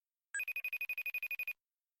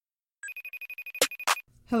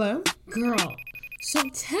Hello? Girl, so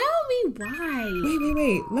tell me why.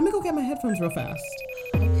 Wait. Let me go get my headphones real fast.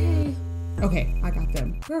 Okay, I got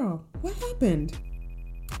them. Girl, what happened?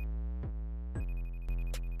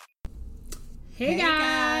 Hey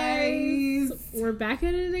guys! We're back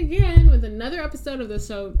at it again with another episode of the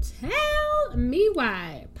So Tell Me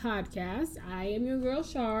Why podcast. I am your girl,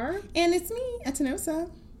 Shar. And it's me, Atanosa.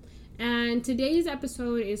 And today's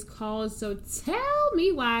episode is called So Tell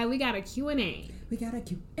Me Why. We got a Q&A. We got a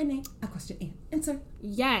Q&A, a question and answer.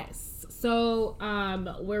 Yes. So,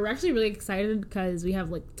 we're actually really excited because we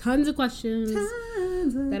have like tons of questions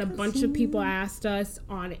that a bunch of people asked us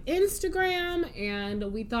on Instagram,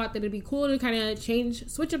 and we thought that it'd be cool to kind of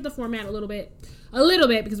switch up the format a little bit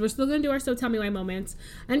because we're still gonna do our So Tell Me Why moments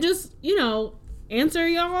and just, answer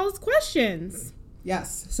y'all's questions.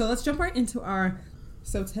 Yes. So let's jump right into our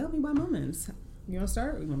So Tell Me Why moments. You want to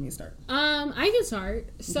start or you want me to start? I can start.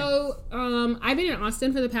 Okay. So, I've been in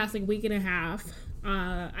Austin for the past week and a half.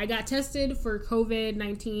 I got tested for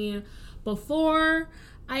COVID-19 before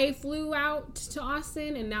I flew out to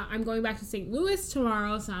Austin, and now I'm going back to St. Louis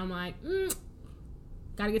tomorrow, so I'm like,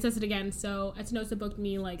 gotta get tested again. So Atanosa booked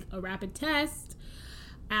me a rapid test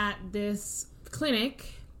at this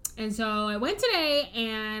clinic, and so I went today,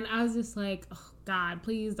 and I was just like, oh God,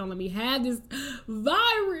 please don't let me have this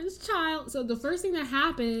virus, child. So the first thing that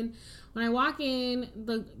happened when I walk in,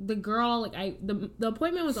 the girl, the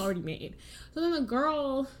appointment was already made. So then the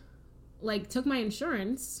girl, took my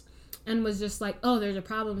insurance and was just like, oh, there's a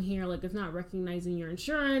problem here. It's not recognizing your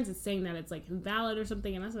insurance. It's saying that it's, invalid or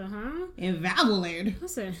something. And I said, huh? Invalid? I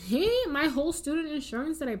said, hey, my whole student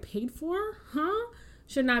insurance that I paid for,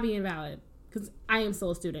 should not be invalid. Because I am still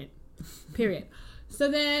a student. Period. So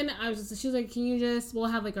then she was like, we'll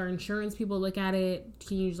have our insurance people look at it.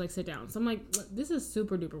 Can you just sit down? So I'm like, this is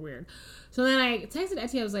super duper weird. So then I texted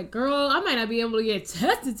Etty. I was like, girl, I might not be able to get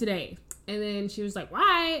tested today. And then she was like,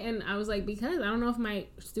 why? And I was like, because I don't know if my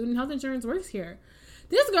student health insurance works here.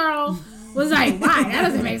 This girl was like, why? That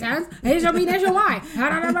doesn't make sense. HOB Nation, why?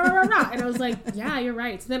 And I was like, yeah, you're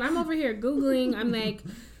right. So then I'm over here Googling. I'm like,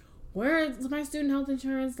 where's my student health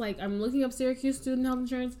insurance? I'm looking up Syracuse student health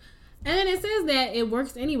insurance. And then it says that it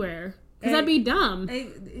works anywhere. Because that'd be dumb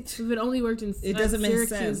if it only worked in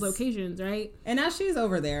Syracuse locations, right? And as she's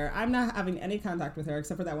over there, I'm not having any contact with her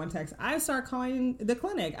except for that one text. I start calling the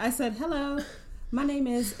clinic. I said, hello, my name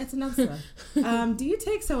is Etanosa. Do you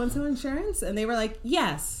take so-and-so insurance? And they were like,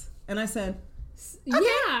 yes. And I said, okay.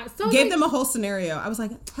 Yeah. So gave them a whole scenario. I was like,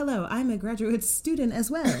 hello, I'm a graduate student as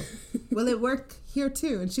well. Will it work here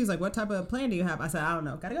too? And she's like, what type of plan do you have? I said, I don't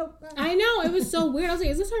know. Gotta go. Bye. I know. It was so weird. I was like,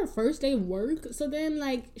 is this her first day of work? So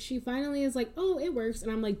then she finally is like, oh, it works.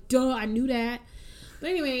 And I'm like, duh, I knew that. But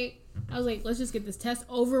anyway, I was like, let's just get this test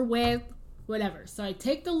over with. Whatever. So I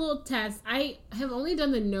take the little test. I have only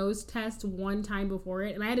done the nose test one time before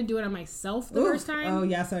it. And I had to do it on myself the first time. Oh,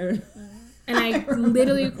 yes, I And I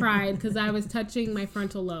literally cried because I was touching my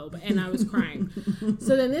frontal lobe and I was crying.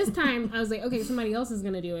 So then this time I was like, okay, somebody else is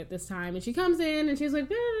going to do it this time. And she comes in and she's like,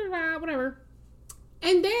 blah, blah, blah, whatever.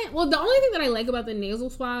 And then, the only thing that I like about the nasal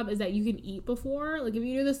swab is that you can eat before. If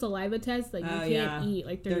you do the saliva test, you can't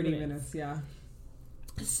eat 30 minutes. Yeah.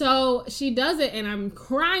 So she does it and I'm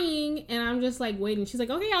crying and I'm just waiting. She's like,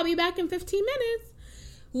 okay, I'll be back in 15 minutes.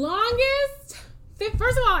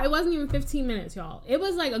 First of all, it wasn't even 15 minutes, y'all. It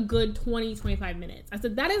was a good 20, 25 minutes. I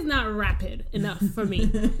said, that is not rapid enough for me.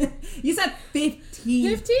 You said 15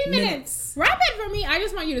 minutes. Rapid for me. I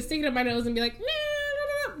just want you to stick it up my nose and be like, no.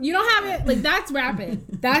 You don't have it. That's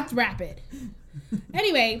rapid. That's rapid.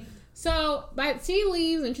 Anyway, so she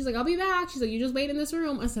leaves and she's like, I'll be back. She's like, you just wait in this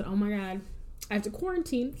room. I said, oh my God, I have to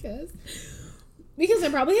quarantine because I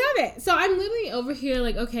probably have it. So I'm literally over here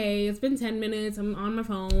okay, it's been 10 minutes. I'm on my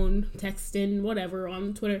phone, texting, whatever,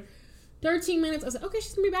 on Twitter. 13 minutes. I was like, okay,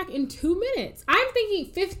 she's going to be back in 2 minutes. I'm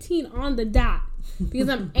thinking 15 on the dot because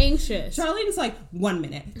I'm anxious. Charlene's 1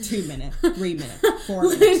 minute, 2 minutes, 3 minutes, 4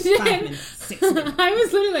 minutes, 5 minutes, 6 minutes. I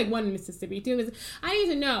was literally 1 Mississippi, 2 minutes. I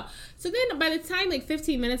need to know. So then by the time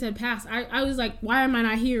 15 minutes had passed, I was like, why am I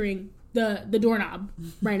not hearing the doorknob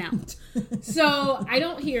right now? So I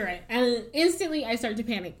don't hear it, and instantly I start to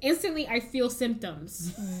panic. Instantly I feel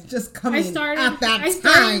symptoms just coming. I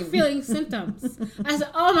started feeling symptoms. I said,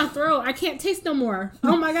 oh, my throat, I can't taste no more.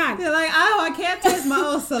 Oh my God. You're like, oh, I can't taste my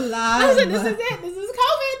own saliva. I said, this is it. This is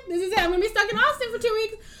COVID. This is it. I'm gonna be stuck in Austin for 2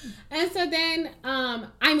 weeks. And so then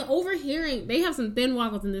I'm overhearing, they have some thin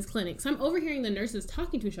waffles in this clinic, so I'm overhearing the nurses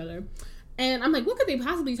talking to each other, and I'm like, what could they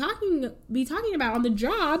possibly be talking about on the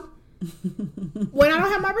job when I don't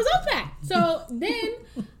have my results back? So then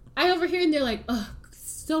I overhear and they're like, oh,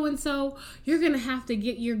 so and so, you're gonna have to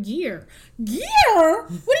get your gear. Gear? What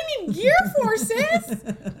do you need gear for, sis?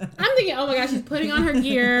 I'm thinking, oh my gosh, she's putting on her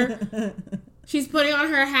gear. She's putting on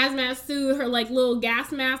her hazmat suit, her like little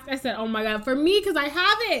gas mask. I said, oh my God, for me, because I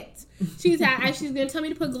have it. She's gonna tell me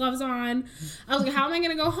to put gloves on. I was like, how am I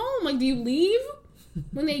gonna go home? Like, do you leave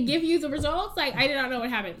when they give you the results? Like, I did not know what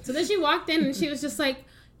happened. So then she walked in and she was just like,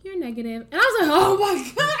 you're negative. And I was like, oh my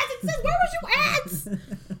God. I said, sis, where was you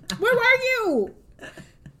at? Where were you?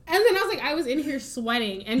 And then I was like, I was in here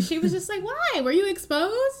sweating. And she was just like, why? Were you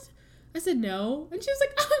exposed? I said, no. And she was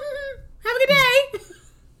like, have a good day.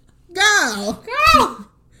 Girl.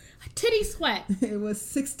 A titty sweat. It was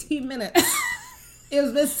 16 minutes. It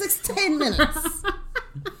was been 16 minutes.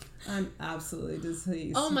 I'm absolutely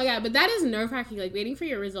diseased. Oh my God. But that is nerve-wracking, like waiting for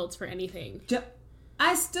your results for anything.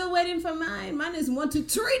 I still waiting for mine. Mine is 1 to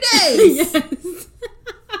 3 days. Yes.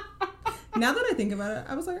 Now that I think about it,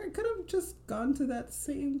 I was like, I could have just gone to that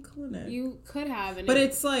same clinic. You could have. And but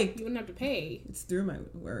it's like... You wouldn't have to pay. It's through my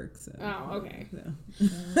work, so... Oh, okay. So.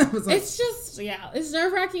 I was like, it's just, it's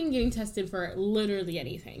nerve-wracking getting tested for literally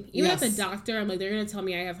anything. Even at the doctor, I'm like, they're going to tell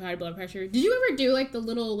me I have high blood pressure. Did you ever do, like, the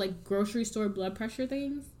little, like, grocery store blood pressure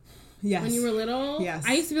things? Yes. When you were little? Yes.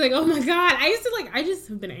 I used to be like, oh my God. I just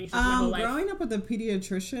have been anxious my whole life. Growing up with a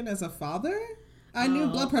pediatrician as a father, I knew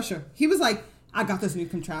blood pressure. He was like, I got this new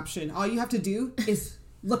contraption. All you have to do is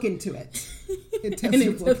look into it. It tells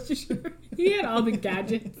you blood pressure. He had all the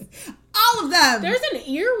gadgets. All of them. There's an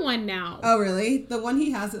ear one now. Oh, really? The one he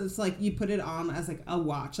has is like, you put it on as like a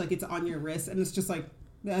watch. Like it's on your wrist and it's just like,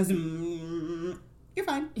 you're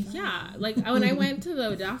fine. Yeah. Like when I went to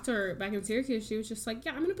the doctor back in Syracuse, she was just like,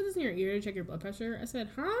 yeah, I'm going to put this in your ear to check your blood pressure. I said,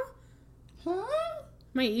 huh?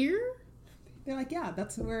 My ear? They're like, yeah,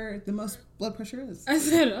 that's where the most blood pressure is. I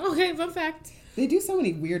said, okay, fun fact. They do so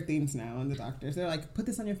many weird things now in the doctors. They're like, put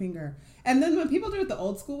this on your finger. And then when people do it the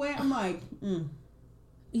old school way, I'm like,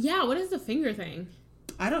 Yeah, what is the finger thing?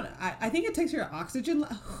 I don't know. I think it takes your oxygen. Who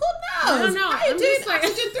knows? I don't know. How you doing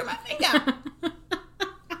oxygen through my finger?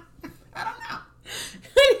 I don't know.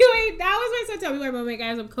 Anyway, that was my so tell me why moment,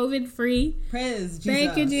 guys. I'm COVID free. Praise Jesus.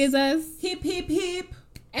 Thank you, Jesus. Hip, hip, hip.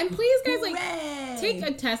 And please, guys, like, Hooray. take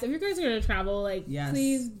a test. If you guys are going to travel, like,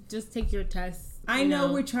 please just take your test. I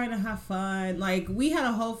know we're trying to have fun. Like, we had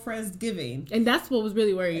a whole Friendsgiving. And that's what was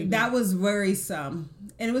really worrying. That was worrisome.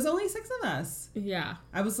 And it was only 6 of us. Yeah.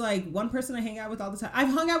 I was like, one person I hang out with all the time. I've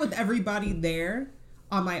hung out with everybody there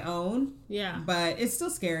on my own. Yeah. But it's still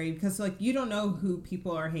scary because, like, you don't know who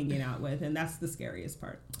people are hanging out with. And that's the scariest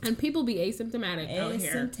part. And people be asymptomatic out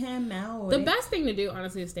here. Asymptomatic. The best thing to do,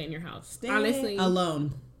 honestly, is stay in your house. Honestly.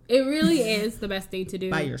 Alone. It really is the best thing to do.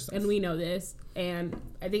 By yourself. And we know this. And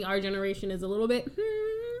I think our generation is a little bit,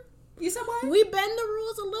 You said what? we bend the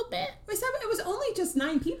rules a little bit. We said it was only just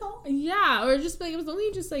 9 people. Yeah, or just like, it was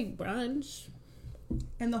only just like brunch.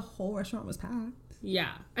 And the whole restaurant was packed.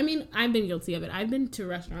 Yeah. I mean, I've been guilty of it. I've been to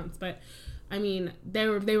restaurants, but I mean, they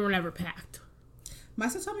were never packed. My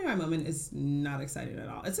So Tell Me Why moment is not exciting at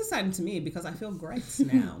all. It's exciting to me because I feel great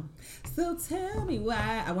now. So tell me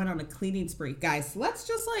why I went on a cleaning spree. Guys, let's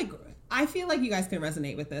just I feel like you guys can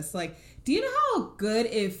resonate with this. Like, do you know how good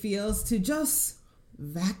it feels to just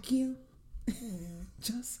vacuum?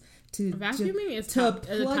 Just to vacuuming is plug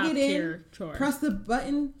it in, chore. Press the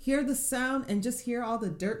button, hear the sound, and just hear all the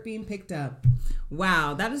dirt being picked up.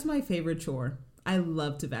 Wow, that is my favorite chore. I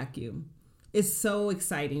love to vacuum. It's so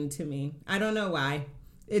exciting to me. I don't know why.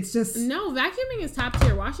 It's just... No, vacuuming is top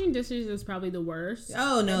tier. Washing dishes is probably the worst.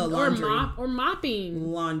 Oh, no, laundry. Or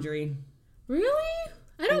mopping. Laundry. Really?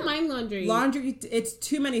 I don't mind laundry. Laundry, it's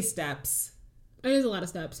too many steps. It is a lot of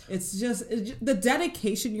steps. It's just the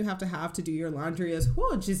dedication you have to do your laundry is,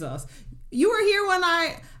 oh, Jesus. You were here when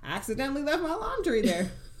I accidentally left my laundry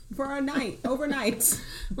there for a night, overnight.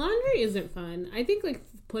 Laundry isn't fun. I think, like,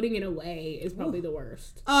 putting it away is probably the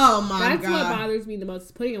worst. Oh my God. That's what bothers me the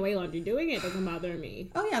most. Putting away laundry. Doing it doesn't bother me.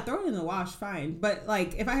 Oh yeah, throwing it in the wash, fine. But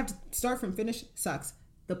like, if I have to start from finish, sucks.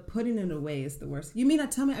 The putting it away is the worst. You mean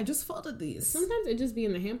not tell me I just folded these? Sometimes it just be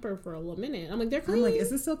in the hamper for a little minute. I'm like, they're clean. I'm like,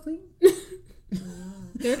 is this still clean?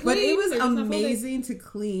 They're clean. But it was amazing to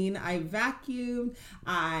clean. I vacuumed.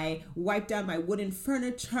 I wiped down my wooden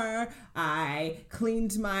furniture. I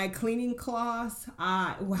cleaned my cleaning cloths.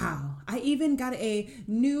 Wow. I even got a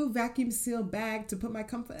new vacuum seal bag to put my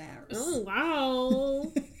comfort airs. Oh,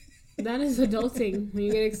 wow. That is adulting. When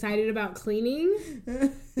you get excited about cleaning,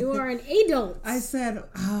 you are an adult. I said,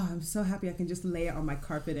 I'm so happy I can just lay it on my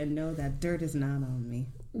carpet and know that dirt is not on me.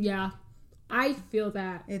 Yeah. I feel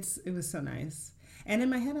that. It was so nice. And in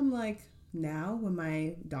my head, I'm like, now when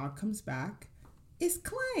my dog comes back, it's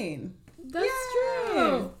clean. That's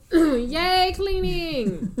true. Yay,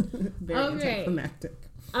 cleaning. Very anticlimactic.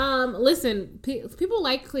 Listen, people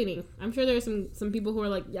like cleaning. I'm sure there's some people who are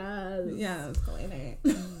like, yes, cleaning.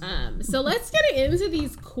 So let's get into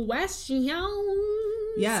these questions.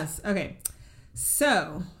 Yes. Okay.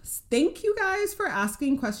 So thank you guys for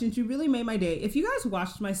asking questions. You really made my day. If you guys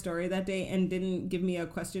watched my story that day and didn't give me a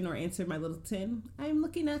question or answer my little tin, I'm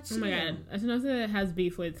looking at you. Oh my God. Asanosa has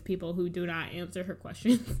beef with people who do not answer her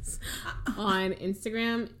questions on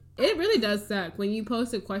Instagram. It really does suck when you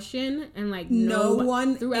post a question and like no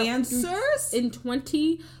one answers in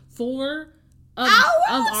 24 of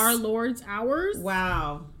our Lord's hours.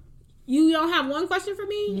 Wow. You don't have one question for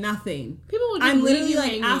me? Nothing. People will just I'm literally leave you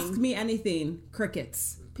like, hanging. ask me anything.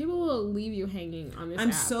 Crickets. People will leave you hanging on this I'm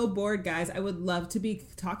app. so bored, guys. I would love to be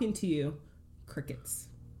talking to you. Crickets.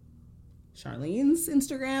 Charlene's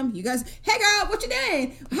Instagram. You guys, hey girl, what you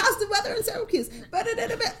doing? How's the weather in Syracuse?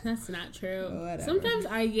 That's not true. Whatever. Sometimes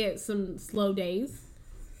I get some slow days.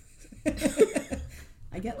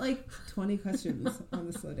 I get like 20 questions on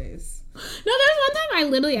the slow days. No, there's one time I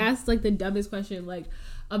literally asked like the dumbest question, like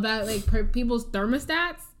about like people's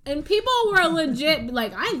thermostats, and people were legit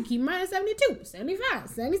like, I can keep mine at 72, 75,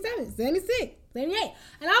 77, 76, 78.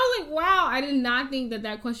 And I was like, wow, I did not think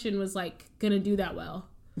that question was like gonna do that well.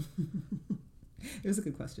 It was a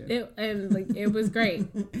good question. It was great.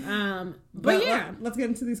 But yeah. Let's get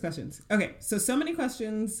into these questions. Okay, so many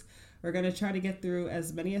questions. We're going to try to get through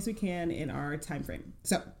as many as we can in our time frame.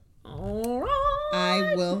 So, all right.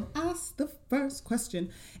 I will ask the first question.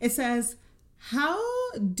 It says, how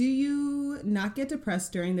do you not get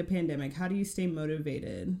depressed during the pandemic? How do you stay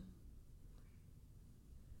motivated?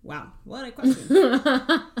 Wow, what a question.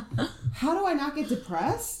 How do I not get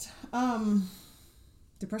depressed?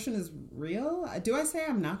 Depression is real. Do I say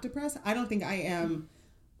I'm not depressed? I don't think I am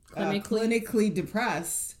clinically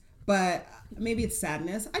depressed, but maybe it's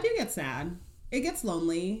sadness. I do get sad. It gets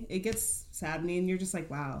lonely. It gets saddening. You're just like,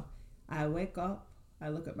 wow. I wake up. I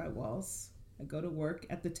look at my walls. I go to work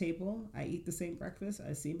at the table. I eat the same breakfast.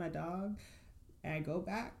 I see my dog. And I go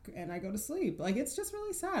back and I go to sleep. Like, it's just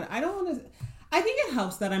really sad. I don't want to. I think it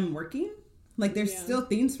helps that I'm working. Like, there's still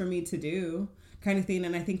things for me to do, kind of thing.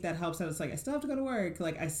 And I think that helps that it's like, I still have to go to work.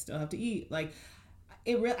 Like, I still have to eat. Like,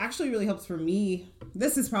 it actually really helps for me.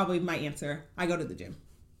 This is probably my answer. I go to the gym.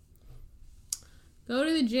 Go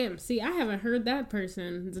to the gym. See, I haven't heard that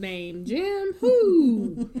person's name. Jim.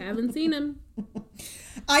 Who? Haven't seen him.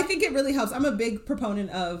 I think it really helps. I'm a big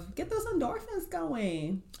proponent of get those endorphins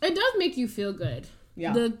going. It does make you feel good.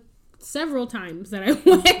 Yeah. The several times that I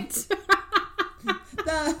went.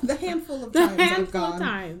 the handful of times I've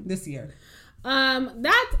gone this year.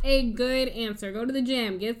 That's a good answer. Go to the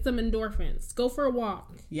gym. Get some endorphins. Go for a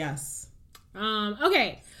walk. Yes.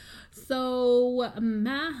 Okay. So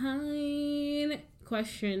my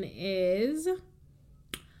question is,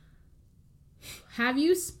 have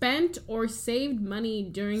you spent or saved money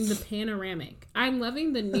during the panoramic? I'm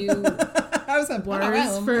loving the new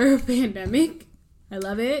words for pandemic. I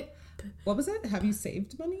love it. What was it? Have you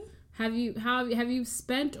saved money? Have you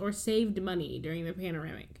spent or saved money during the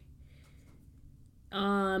panoramic?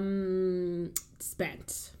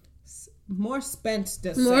 Spent. More spent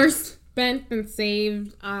than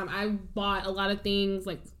saved. I bought a lot of things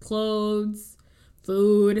like clothes,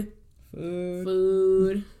 food.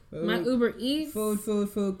 My Uber Eats. Food,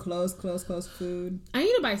 clothes, food. I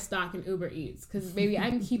need to buy stock in Uber Eats because, baby,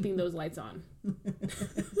 I'm keeping those lights on.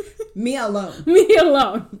 Me alone.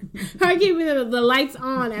 I'm keeping the lights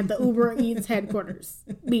on at the Uber Eats headquarters.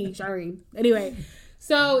 Me, Shireen. Anyway,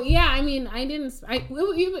 so, yeah, I mean,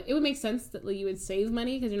 it would make sense that you would save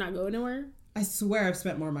money because you're not going nowhere. I swear I've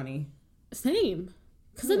spent more money. Same.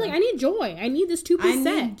 Because I'm like, I need joy. I need this 2%. I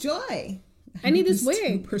need joy. I need this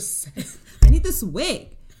wig. 2%. I need this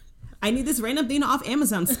wig. I need this random thing off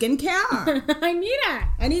Amazon. Skincare. I need it.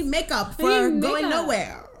 I need makeup for going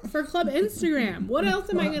nowhere. For Club Instagram. What else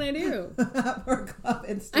am I going to do? For Club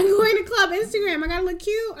Instagram. I'm going to Club Instagram. I got to look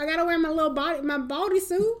cute. I got to wear my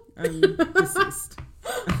bodysuit. I'm deceased.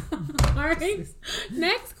 All right.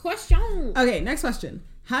 Next question. Okay, next question.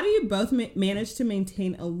 How do you both manage to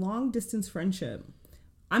maintain a long distance friendship?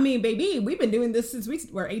 I mean, baby, we've been doing this since we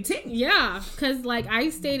were 18. Yeah, because, like, I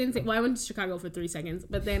stayed in... I went to Chicago for 3 seconds,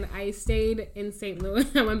 but then I stayed in St. Louis.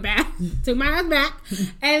 I went back, took my ass back,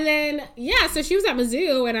 and then, yeah, so she was at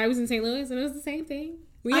Mizzou, and I was in St. Louis, and it was the same thing.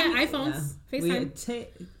 We had iPhones, FaceTime.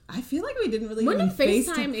 I feel like we didn't really when even did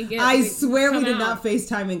FaceTime I swear we did not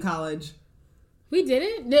FaceTime in college. We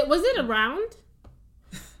didn't? Was it around?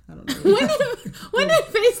 I don't know. When did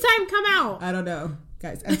FaceTime come out? I don't know.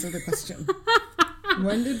 Guys, answer the question.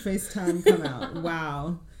 When did FaceTime come out?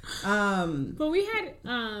 Wow. But we had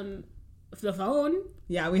the phone.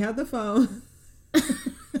 Yeah, we had the phone.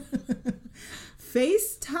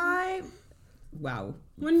 FaceTime. Wow.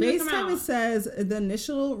 When did it come FaceTime, out? it says the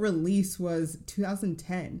initial release was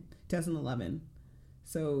 2010, 2011.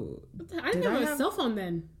 So I didn't have a cell phone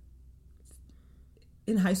then.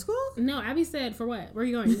 In high school? No, Abby said, for what? Where are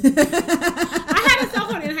you going? I had a cell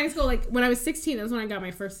phone in high school. Like, when I was 16, that's when I got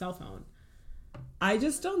my first cell phone. I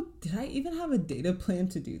just don't... Did I even have a data plan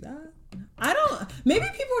to do that? I don't... Maybe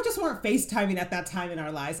people just weren't FaceTiming at that time in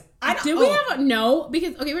our lives. I don't... Did we have a... No,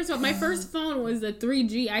 because... Okay, first of all, my first phone was the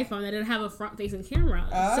 3G iPhone that didn't have a front-facing camera.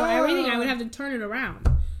 So everything, I would have to turn it around.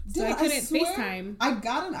 So I couldn't FaceTime. I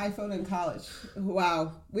got an iPhone in college.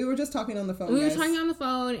 Wow. We were just talking on the phone, We were talking on the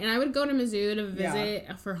phone, and I would go to Mizzou to visit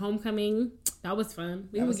Yeah. for homecoming. That was fun.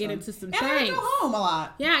 We would get into some and I would things. go home a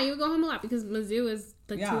lot. Yeah, you would go home a lot because Mizzou is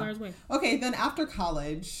like 2 hours away. Okay, then after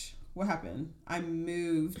college, what happened? I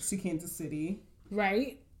moved to Kansas City.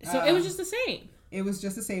 Right? So it was just the same. It was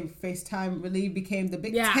just the same. FaceTime really became the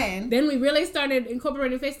Big Yeah. Ten. Then we really started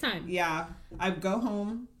incorporating FaceTime. Yeah. I'd go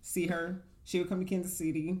home, see her. She would come to Kansas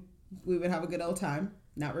City. We would have a good old time.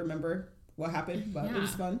 Not remember what happened, but it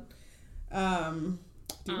was fun. Do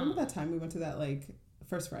you remember that time we went to that, like,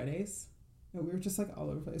 First Fridays? And we were just, like, all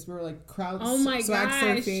over the place. We were, like, crowd swag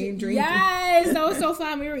surfing, drinking. Yes, that was so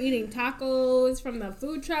fun. We were eating tacos from the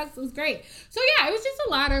food trucks. It was great. So, yeah, it was just a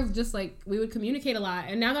lot of just, like, we would communicate a lot.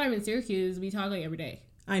 And now that I'm in Syracuse, we talk, like, every day.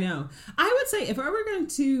 I know. I would say if I were going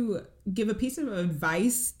to give a piece of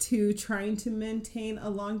advice to trying to maintain a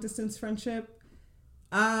long-distance friendship,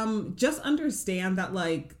 just understand that,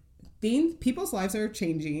 like, people's lives are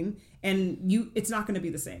changing and it's not going to be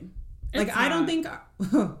the same. Like, I don't think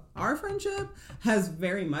our friendship has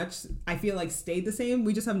very much, I feel like, stayed the same.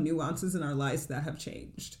 We just have nuances in our lives that have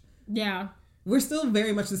changed. Yeah. We're still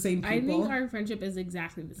very much the same people. I think our friendship is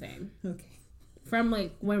exactly the same. Okay. From,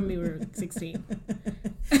 like, when we were 16.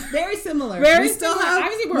 Very similar. Very we still similar. have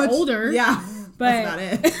Obviously, we're older. Yeah. But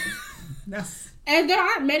that's not it. And there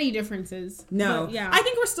aren't many differences. No. But, yeah. I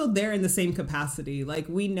think we're still there in the same capacity. Like,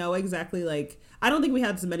 we know exactly, like, I don't think we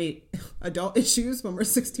had so many adult issues when we're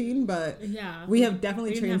 16, but yeah, we have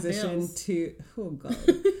definitely transitioned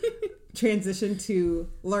to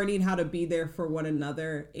learning how to be there for one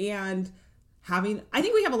another and I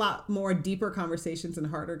think we have a lot more deeper conversations and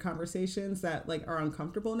harder conversations that, like, are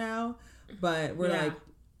uncomfortable now, but we're like,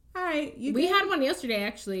 all right, we had one yesterday,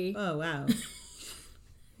 actually. Oh, wow.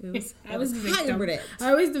 I was the victim.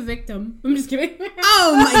 I was the victim. I'm just kidding.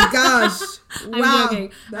 Oh my gosh! Wow, I'm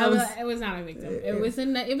joking. It was not a victim. It was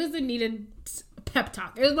a needed pep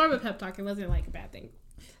talk. It was more of a pep talk. It wasn't like a bad thing.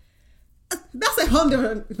 That's a whole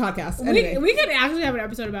different podcast. Anyway. We could actually have an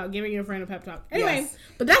episode about giving your friend a pep talk. Anyway, yes.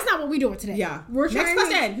 But that's not what we're doing today. Yeah, we're trying to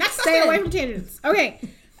stay stay away from tangents. Okay.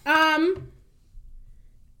 Oh,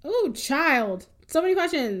 child. So many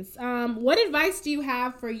questions. What advice do you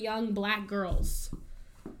have for young Black girls?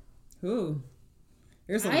 Ooh,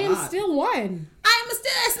 there's a lot. I am still one. I'm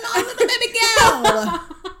still a small little baby girl.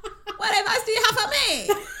 What advice do you have for me?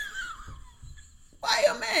 Why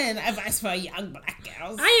you man? Advice for young Black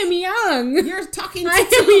girls. I am young. You're talking to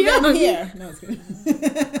two young here. No, it's good.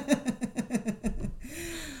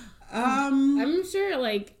 I'm sure,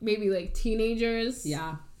 like, maybe like teenagers.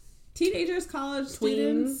 Yeah, teenagers, college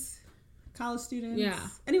students, Yeah,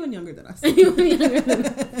 anyone younger than us.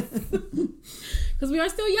 Because we are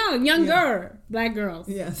still younger Black girls.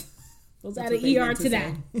 Yes. Let's add an ER to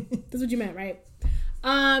that. That's what you meant, right?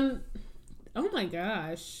 Oh my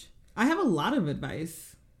gosh. I have a lot of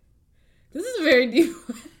advice. This is a very deep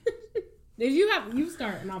one. If you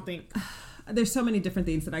start and I'll think. There's so many different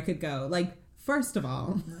things that I could go. Like, first of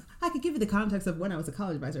all, I could give you the context of when I was a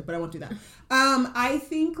college advisor, but I won't do that. I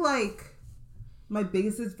think, like, my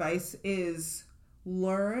biggest advice is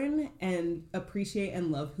learn and appreciate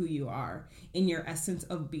and love who you are in your essence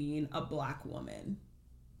of being a Black woman.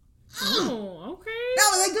 Oh, okay. That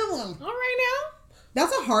was a good one. All right now.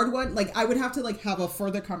 That's a hard one. Like, I would have to, like, have a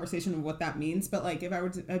further conversation of what that means. But, like, if I were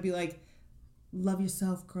to, I'd be like, love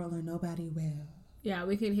yourself, girl, or nobody will. Yeah,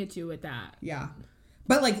 we can hit you with that. Yeah.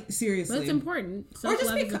 But, like, seriously. But it's important.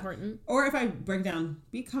 Self-love is important. Or if I break down,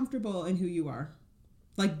 be comfortable in who you are.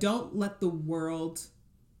 Like, don't let the world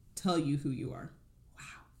tell you who you are.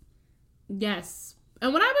 Wow. Yes.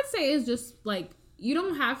 And what I would say is just, like, you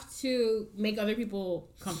don't have to make other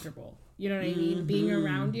people comfortable. You know what I mean? Being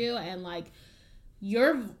around you and, like,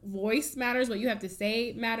 your voice matters. What you have to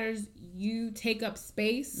say matters. You take up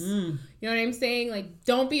space. You know what I'm saying? Like,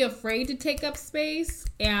 don't be afraid to take up space.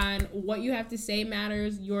 And what you have to say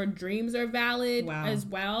matters. Your dreams are valid as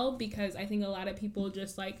well. Because I think a lot of people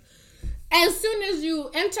just, like, as soon as you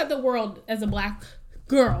enter the world as a black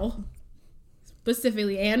girl,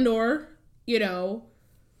 specifically, and or, you know,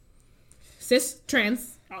 cis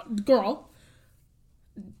trans girl,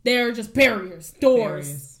 there are just barriers,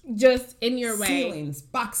 doors, just in your way. Ceilings,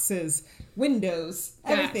 boxes, windows,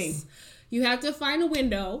 everything. Yes. You have to find a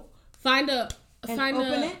window, find an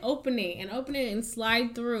opening and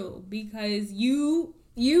slide through, because you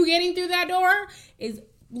getting through that door is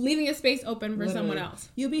leaving a space open for someone else.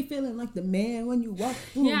 You'll be feeling like the man when you walk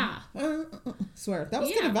through. Yeah. Swear. That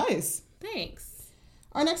was good advice. Thanks.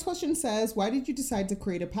 Our next question says, why did you decide to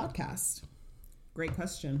create a podcast? Great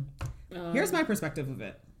question. Here's my perspective of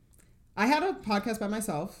it. I had a podcast by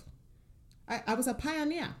myself. I was a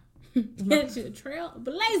pioneer.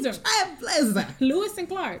 Trailblazer. Lewis and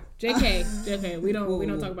Clark. JK. We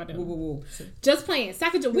don't talk about that. Just playing.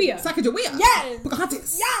 Sacagawea. Yes.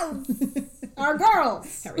 Pocahontas. Yes. Our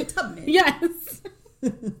girls. Harriet Tubman. Yes.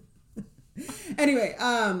 Anyway,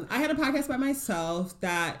 I had a podcast by myself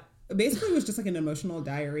that basically was just like an emotional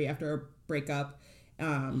diary after a breakup,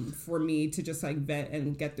 for me to just like vent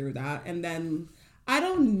and get through that. And then I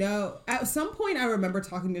don't know, at some point I remember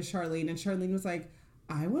talking to Charlene, and Charlene was like,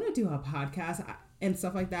 I want to do a podcast and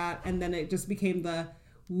stuff like that. And then it just became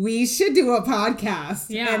we should do a podcast.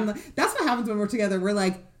 Yeah. And that's what happens when we're together. We're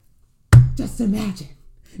like, just imagine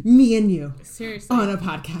me and you seriously on a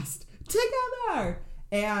podcast together.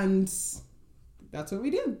 And that's what we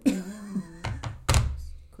did.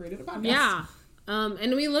 Created a podcast. Yeah.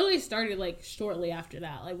 And we literally started like shortly after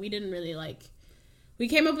that. Like we didn't really we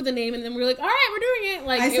came up with a name, and then we were like, all right, we're doing it.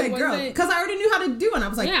 Like I said, girl, because I already knew how to do it. I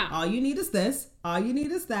was like, yeah. All you need is this. All you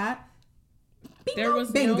need is that. Bingo, there was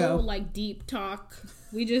bingo. no like deep talk.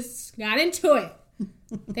 We just got into it.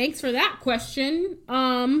 Thanks for that question.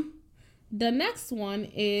 The next one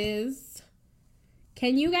is,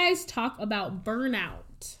 can you guys talk about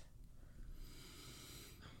burnout?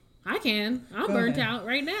 I can. I'm burnt out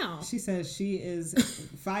right now. She says she is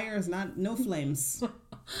fire is no flames.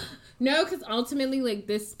 No, because ultimately, like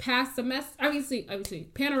this past semester, obviously,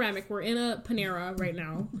 panoramic. We're in a Panera right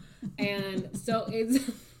now, and so it's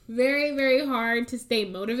very, very hard to stay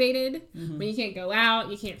motivated when you can't go out,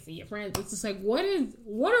 you can't see your friends. It's just like, what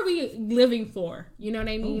are we living for? You know what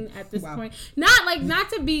I mean? At this point, not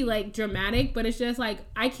to be like dramatic, but it's just like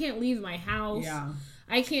I can't leave my house. Yeah,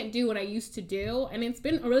 I can't do what I used to do, and it's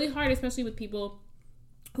been really hard, especially with people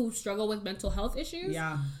who struggle with mental health issues.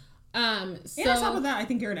 Yeah. So and on top of that, I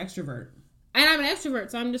think you're an extrovert. And I'm an extrovert,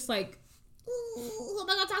 so I'm just like, who am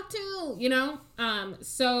I gonna talk to? You know?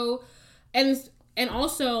 So and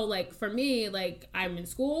also like for me, like I'm in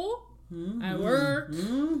school, I work,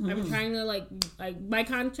 I'm trying to like my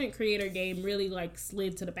content creator game really like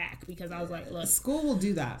slid to the back because I was like, look, school will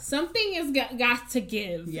do that. Something is got to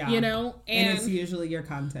give, you know? And it's usually your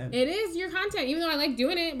content. It is your content, even though I like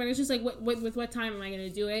doing it, but it's just like, with what time am I gonna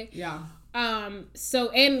do it? Yeah. So,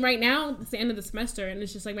 and right now it's the end of the semester, and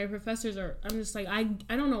it's just like my professors I'm just like, I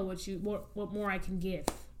don't know what more I can give.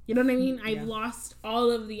 You know what I mean? I've lost all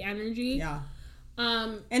of the energy. Yeah.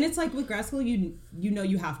 And it's like with grad school, you know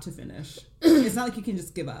you have to finish. It's not like you can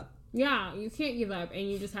just give up. Yeah, you can't give up, and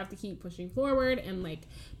you just have to keep pushing forward. And like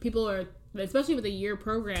people are, especially with a year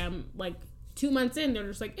program, like 2 months in, they're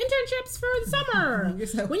just like, internships for the summer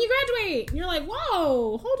when you graduate. And you're like,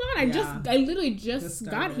 whoa, hold on, I literally just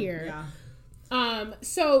got here. Yeah.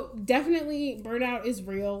 So definitely burnout is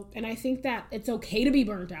real, and I think that it's okay to be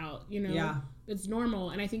burnt out, you know? Yeah. It's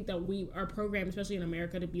normal, and I think that we are programmed, especially in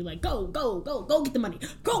America, to be like, go get the money,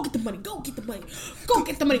 go get the money, go get the money, go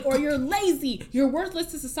get the money, or you're lazy, you're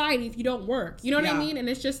worthless to society if you don't work. You know what I mean? And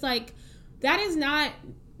it's just like, that is not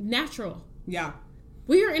natural. Yeah.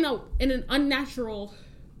 We are in an unnatural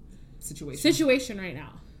situation right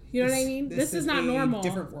now. You know what I mean? This is not normal.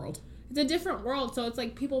 Different world. It's a different world, so it's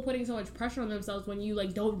like people putting so much pressure on themselves when you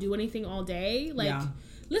like don't do anything all day. Like,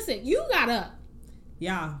 listen, you got up.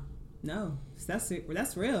 Yeah. No, that's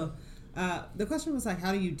real. The question was like,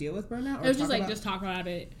 how do you deal with burnout? It was just like, just talk about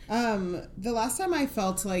it. The last time I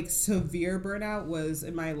felt like severe burnout was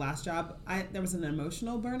in my last job. There was an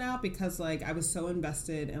emotional burnout because like I was so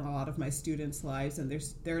invested in a lot of my students' lives and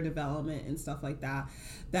their development and stuff like that.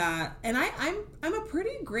 And I'm a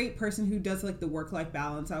pretty great person who does like the work-life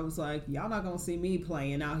balance. I was like, y'all not gonna see me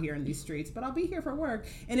playing out here in these streets, but I'll be here for work.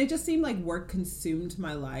 And it just seemed like work consumed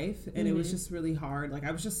my life, and it was just really hard. Like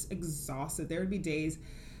I was just exhausted. There would be days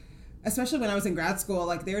especially when I was in grad school,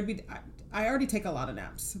 like there would be, I already take a lot of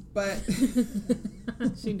naps, but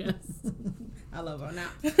She does. I love a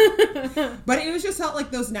nap. But it was just felt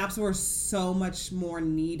like those naps were so much more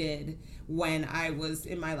needed when I was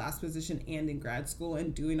in my last position and in grad school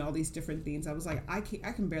and doing all these different things. I was like, I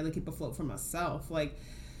can barely keep afloat for myself. Like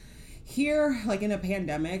here, like in a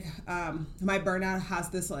pandemic, my burnout has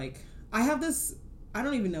this like, I have this, I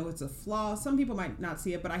don't even know it's a flaw. Some people might not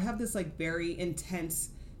see it, but I have this like very intense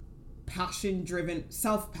passion driven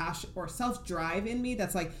self drive in me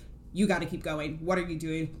that's like, you got to keep going. What are you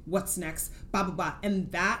doing? What's next? Blah, blah, blah. And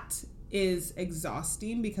that is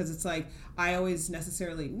exhausting because it's like, I always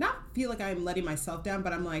necessarily not feel like I'm letting myself down,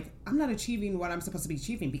 but I'm like, I'm not achieving what I'm supposed to be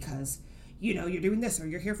achieving because, you know, you're doing this or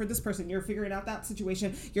you're here for this person. You're figuring out that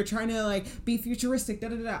situation. You're trying to like be futuristic. Da,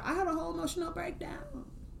 da, da. I had a whole emotional breakdown.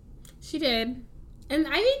 She did. And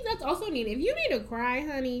I think that's also needed. If you need to cry,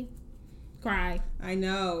 honey, cry. I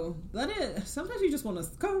know. Sometimes you just want to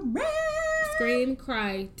Scream,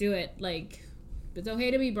 cry, do it. Like, it's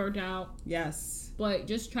okay to be burnt out. Yes. But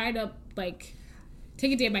just try to, like,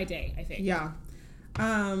 take it day by day, I think. Yeah.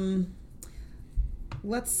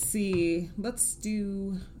 Let's see. Let's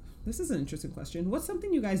do... This is an interesting question. What's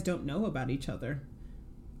something you guys don't know about each other?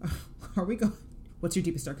 Are we going... What's your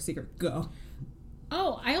deepest, darkest secret? Go.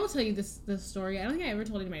 Oh, I will tell you this story. I don't think I ever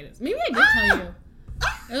told anybody this. Maybe I did tell you.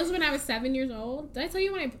 It was when I was 7 years old. Did I tell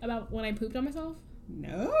you about when I pooped on myself?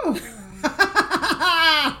 No.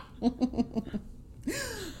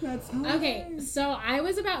 That's hilarious. Okay, so I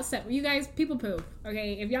was about 7. You guys, people poop.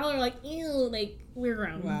 Okay, if y'all are like, ew, like, we're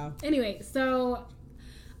grown. Wow. Anyway, so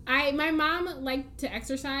my mom liked to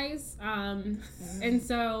exercise, and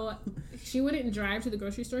so she wouldn't drive to the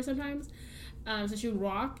grocery store sometimes. So she would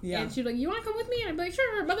walk, and she'd be like, you want to come with me? And I'd be like,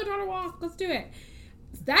 sure, mother-daughter walk, let's do it.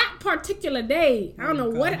 That particular day, I don't know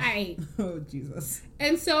what I ate. Oh, Jesus.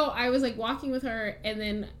 And so I was like walking with her, and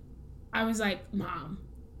then I was like, Mom,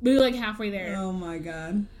 we were like halfway there. Oh my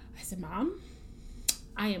God. I said, Mom,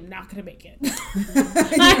 I am not going to make it.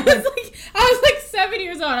 I was like 7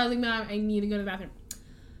 years old. I was like, Mom, I need to go to the bathroom.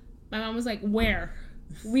 My mom was like, where?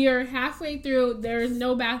 We are halfway through. There is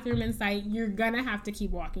no bathroom in sight. You're going to have to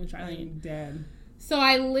keep walking, Charlene. I'm dead. So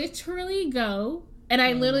I literally go, and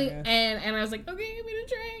I literally, and I was like, okay, I'm going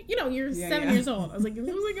to try. You know, you're 7 years old. I was like,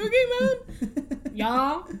 okay, Mom.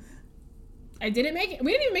 Y'all, I didn't make it.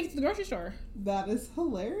 We didn't even make it to the grocery store. That is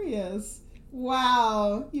hilarious.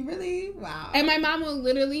 Wow. You really? Wow. And my mom will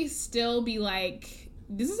literally still be like,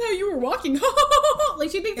 this is how you were walking.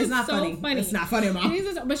 Like, she thinks it's not so funny. It's not funny, Mom.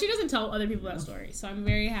 But she doesn't tell other people that story. So I'm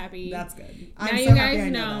very happy. That's good. Now you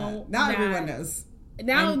guys know. Now everyone knows.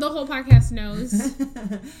 Now the whole podcast knows.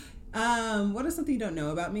 What is something you don't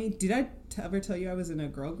know about me? Did I ever tell you I was in a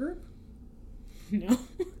girl group? No.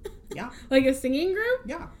 Yeah. Like a singing group?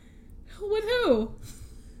 Yeah. With who?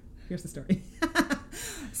 Here's the story.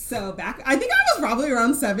 So I think I was probably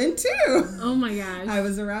around 7 too. Oh my gosh. I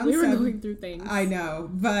was around 7. We were going through things. I know,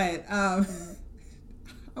 but I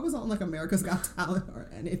was on like America's Got Talent or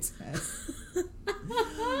NHS.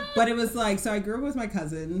 But it was like, so I grew up with my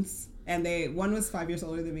cousins, and one was 5 years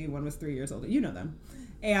older than me, one was 3 years older. You know them.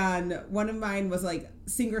 And one of mine was like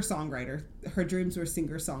singer-songwriter. Her dreams were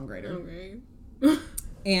singer-songwriter. Okay.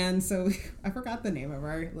 And so I forgot the name of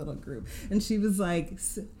our little group. And she was like,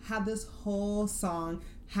 had this whole song,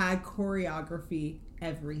 had choreography,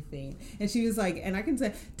 everything. And she was like, and I can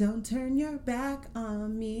say, don't turn your back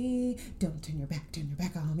on me. Don't turn your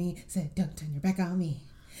back on me. Said, don't turn your back on me.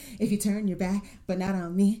 If you turn your back, but not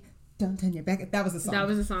on me, don't turn your back. That was the song. That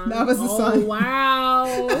was the song. song.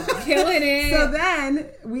 Wow. Killing it. So then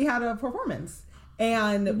we had a performance.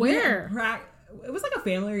 And where? It was like a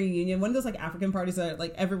family reunion, one of those like African parties that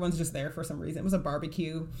like everyone's just there for some reason. It was a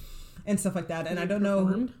barbecue and stuff like that. And I don't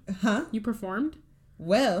know. Huh? You performed?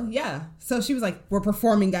 Well, yeah. So she was like, we're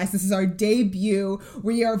performing, guys. This is our debut.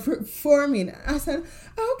 We are performing. I said,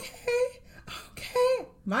 okay.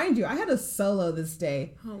 Mind you, I had a solo this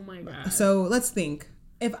day. Oh my God. So let's think.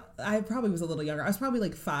 If I probably was a little younger. I was probably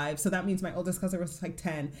like 5. So that means my oldest cousin was like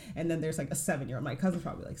 10. And then there's like a 7-year-old. My cousin's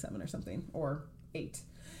probably like 7 or something. Or 8.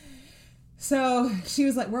 So she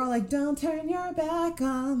was like, we're all like, don't turn your back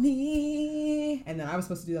on me. And then I was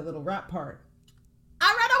supposed to do that little rap part.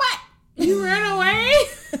 I ran away. You ran away?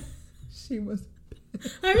 She was.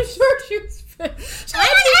 I'm sure she was pissed.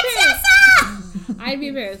 I'd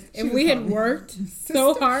be pissed. If we had worked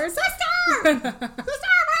so hard. Sister, where are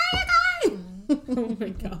you going? Oh my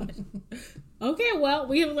God. Okay, well,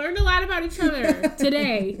 we have learned a lot about each other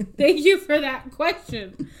today. Thank you for that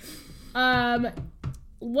question.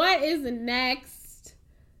 What is the next?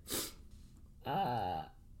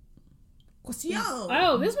 Question.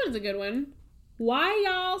 Oh, this one's a good one. Why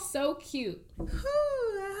y'all so cute?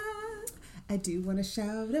 I do want to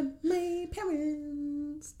shout at my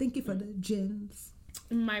parents. Thank you for the gins.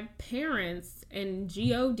 My parents and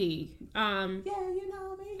G.O.D. Yeah, you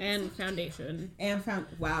know me. And foundation.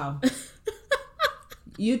 Wow.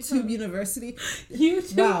 YouTube University.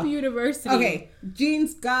 YouTube University. Okay,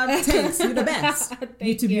 Jeans, God takes you the best.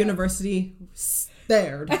 YouTube University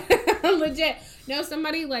stared. Legit. No,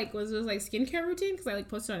 somebody was like skincare routine because I like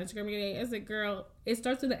posted on Instagram today. I was like, girl, it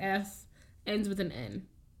starts with an F, ends with an N.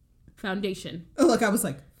 Foundation. Oh, look, I was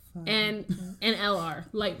like, and an LR,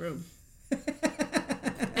 Lightroom.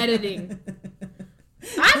 Editing.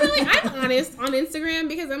 I'm honest on Instagram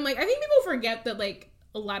because I'm like, I think people forget that like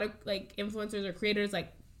a lot of like influencers or creators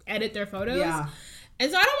like edit their photos. Yeah.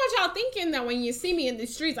 And so I don't want y'all thinking that when you see me in the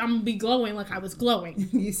streets, I'm gonna be glowing like I was glowing.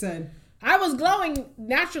 You said I was glowing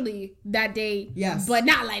naturally that day. Yes. But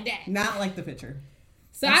not like that. Not like the picture.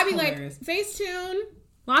 So I'd be hilarious. Like, Facetune.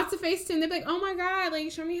 Lots of Facetune. They'd be like, oh my God,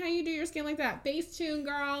 like, show me how you do your skin like that. Facetune,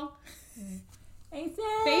 girl.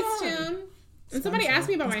 Facetune. And somebody asked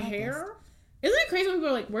me about my hair. Isn't it crazy when people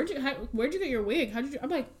are like, where'd you get your wig? How'd you do? I'm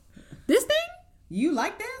like, this thing? You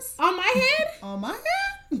like this? On my head? On my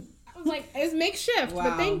head? I was like, it's makeshift,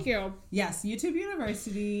 but thank you. Yes, YouTube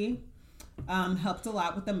University helped a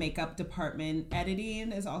lot with the makeup department.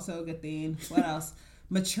 Editing is also a good thing. What else?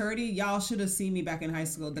 Maturity. Y'all should have seen me back in high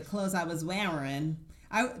school. The clothes I was wearing.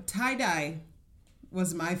 Tie-dye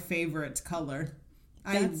was my favorite color.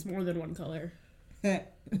 That's more than one color.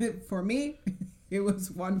 For me, it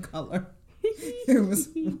was one color. It was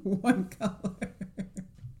one color.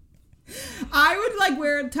 I would like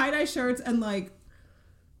wear tie-dye shirts and like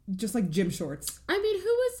just like gym shorts. I mean, who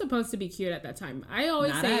was supposed to be cute at that time? I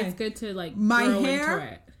always say it's good to like my grow hair.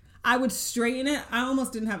 Into it. I would straighten it. I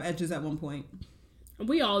almost didn't have edges at one point.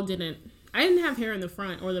 We all didn't. I didn't have hair in the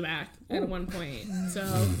front or the back at one point.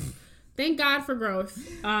 So thank God for growth.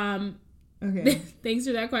 Okay. Thanks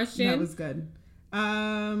for that question. That was good.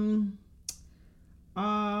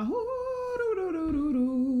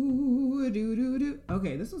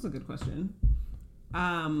 Okay, this was a good question.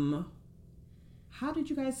 How did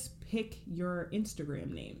you guys pick your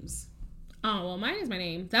Instagram names? Oh, well, mine is my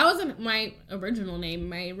name. That wasn't my original name.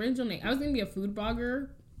 My original name, I was going to be a food blogger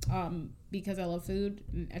because I love food,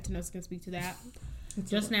 and Etinos can speak to that.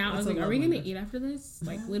 Just now, I was like, are we going to eat after this?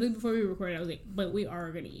 Like, literally before we recorded, I was like, but we are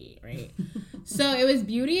going to eat, right? So it was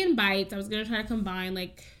Beauty and Bites. I was going to try to combine,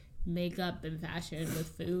 like, makeup and fashion with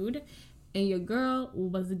food. And your girl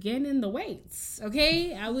was getting the weights,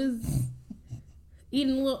 okay? I was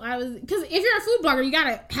eating because if you're a food blogger, you got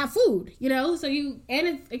to have food, you know? So and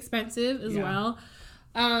it's expensive as well.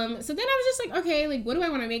 So then I was just like, okay, like, what do I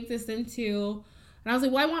want to make this into? And I was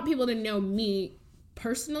like, well, I want people to know me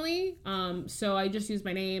personally. So I just used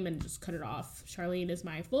my name and just cut it off. Charlene is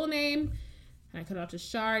my full name. And I cut it off to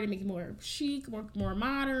Char to make it more chic, more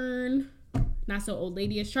modern. Not so old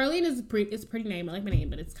lady-ish. Charlene is it's a pretty name. I like my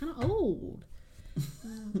name, but it's kind of old.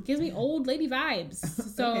 It gives me old lady vibes.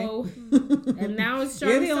 So, and now it's Charlene.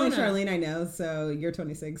 You're the only Charlene I know, so you're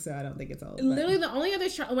 26, so I don't think it's old. Literally the only other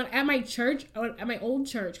at my church, at my old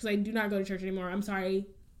church, because I do not go to church anymore. I'm sorry.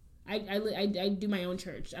 I do my own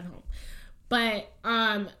church at home. But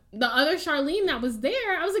the other Charlene that was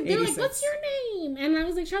there, I was like, they're like, what's your name? And I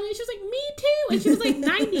was like, Charlene. She was like, me too. And she was like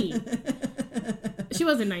 90. She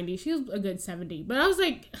wasn't 90. She was a good 70. But I was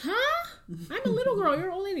like, huh? I'm a little girl. You're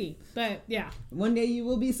an old lady. But yeah. One day you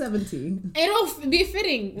will be 70. It'll be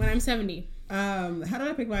fitting when I'm 70. How did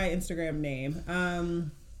I pick my Instagram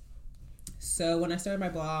name? So when I started my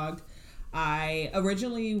blog, I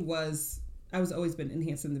was always been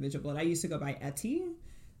Enhanced Individual, but I used to go by Etty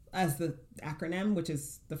as the acronym, which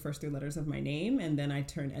is the first 3 letters of my name. And then I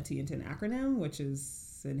turned Etty into an acronym, which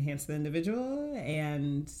is Enhance the Individual.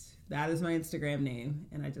 And that is my Instagram name.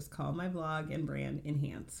 And I just call my blog and brand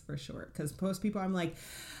Enhance for short. Because most people, I'm like,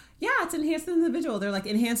 yeah, it's Enhance the Individual. They're like,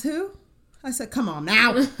 Enhance who? I said, come on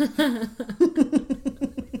now. You're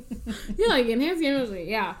like, Enhance the Individual.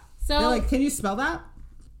 Yeah. So they're like, can you spell that?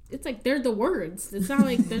 It's like they're the words. It's not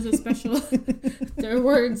like there's a special. They're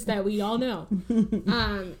words that we all know.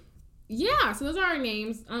 Yeah. So those are our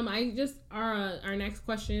names. I just our next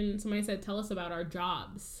question. Somebody said, tell us about our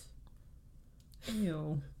jobs.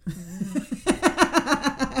 Ew.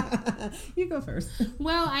 You go first.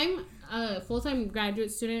 Well, I'm a full-time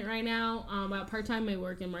graduate student right now. While part-time, I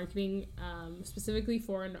work in marketing, specifically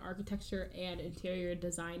for an architecture and interior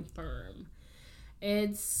design firm.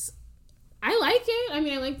 I like it. I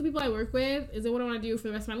mean, I like the people I work with. Is it what I want to do for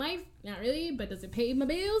the rest of my life? Not really, but does it pay my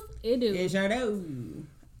bills? It do. It sure do.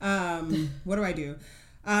 What do I do?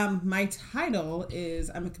 My title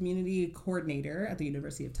is I'm a community coordinator at the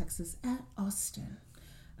University of Texas at Austin.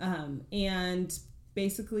 And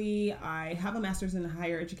basically, I have a master's in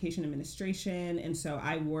higher education administration, and so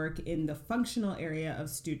I work in the functional area of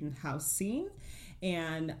student housing.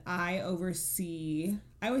 And I always say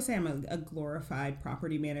I'm a glorified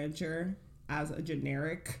property manager as a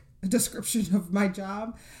generic description of my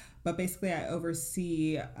job. But basically, I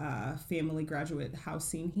oversee family graduate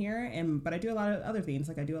housing here, but I do a lot of other things.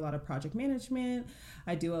 Like I do a lot of project management.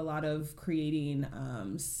 I do a lot of creating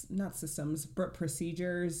not systems, but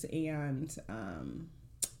procedures and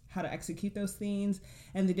how to execute those things.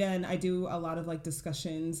 And then I do a lot of like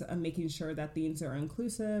discussions of making sure that things are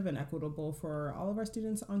inclusive and equitable for all of our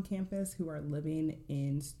students on campus who are living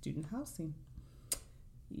in student housing.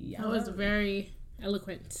 Yeah, that was very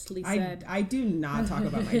eloquently said. I do not talk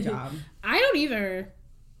about my job. I don't either.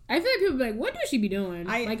 I feel like people be like, what does she be doing?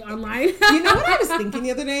 Like online? You know what I was thinking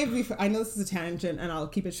the other day? I know this is a tangent and I'll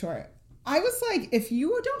keep it short. I was like, if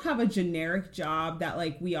you don't have a generic job that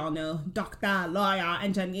like we all know, doctor, lawyer,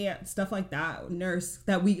 engineer, stuff like that, nurse,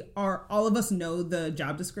 that all of us know the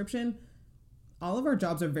job description, all of our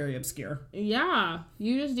jobs are very obscure. Yeah.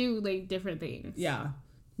 You just do like different things. Yeah.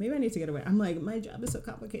 Maybe I need to get away. I'm like, my job is so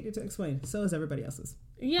complicated to explain. So is everybody else's.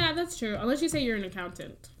 Yeah, that's true. Unless you say you're an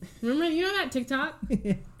accountant. Remember, you know that TikTok?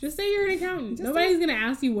 Just say you're an accountant. Nobody's going to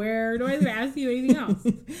ask you where. Nobody's going to ask you anything else.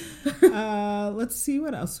 Let's see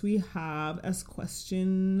what else we have as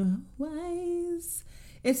question-wise.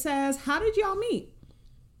 It says, how did y'all meet?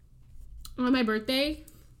 On my birthday?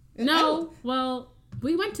 No. Well,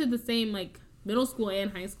 we went to the same, like, middle school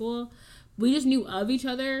and high school. We just knew of each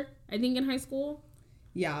other, I think, in high school.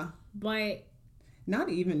 Yeah. But not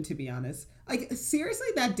even, to be honest. Like, seriously,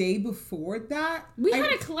 that day before that... We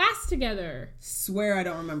had a class together. Swear I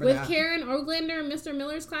don't remember that. With Karen Oglander and Mr.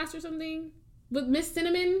 Miller's class or something. With Miss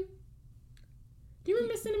Cinnamon. Do you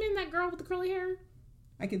remember Miss Cinnamon, that girl with the curly hair?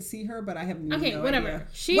 I can see her, but I have no idea. Okay, whatever.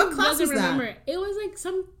 What class was remember. That? It was like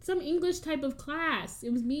some English type of class.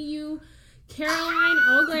 It was me, you, Caroline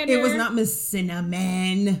Oglander. It was not Miss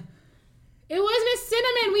Cinnamon. It was Miss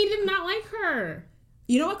Cinnamon. We did not like her.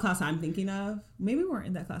 You know what class I'm thinking of? Maybe we weren't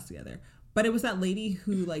in that class together. But it was that lady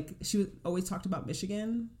who, like, she always talked about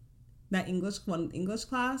Michigan. That English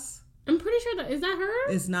class. I'm pretty sure is that her?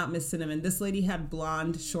 It's not Miss Cinnamon. This lady had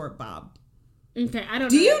blonde, short bob. Okay, I don't know.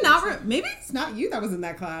 Do you not... Maybe it's not you that was in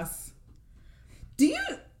that class. Do you...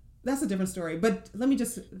 That's a different story. But let me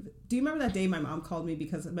just... Do you remember that day my mom called me?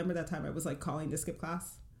 Because remember that time I was, like, calling to skip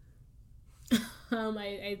class?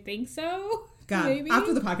 I think so. God, maybe.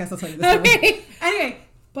 After the podcast, I'll tell you this story. Okay. Anyway.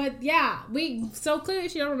 But yeah, so clearly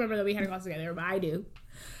she don't remember that we had a class together, but I do.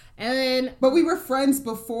 And then... But we were friends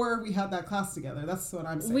before we had that class together. That's what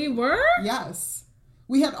I'm saying. We were? Yes.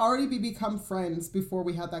 We had already become friends before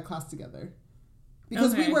we had that class together.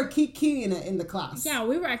 Because we were keying it in the class. Yeah,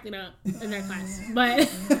 we were acting up in that class.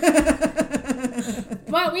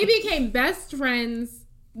 But we became best friends.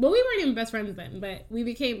 Well, we weren't even best friends then, but we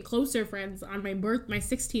became closer friends on my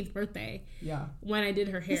 16th birthday. Yeah. When I did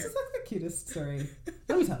her hair. This is like the cutest story.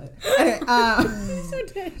 Let me tell it.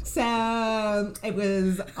 Anyway, so it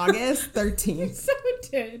was August 13th. So it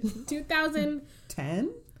did.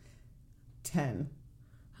 2010? 10.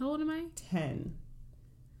 How old am I? 10.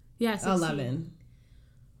 Yeah, 16. 11.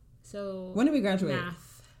 So when did we graduate?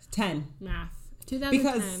 Math. 10. Math. 2010.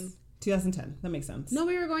 Because 2010. That makes sense. No,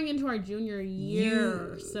 we were going into our junior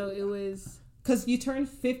year. So it was... Because you turned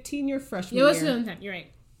 15 your freshman year. It was 2010. You're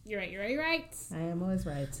right. You're right. I am always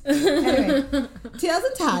right. Anyway,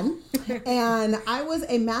 2010. And I was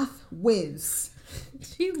a math whiz.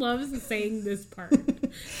 She loves saying this part.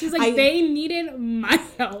 She's like, they needed my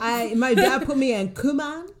help. My dad put me in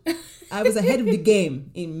Kumon. I was ahead of the game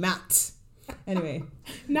in math. Anyway.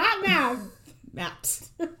 Not math. Math.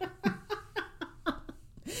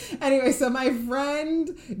 Anyway, so my friend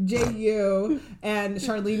J.U. and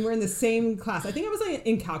Charlene were in the same class. I think I was like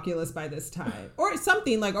in calculus by this time. Or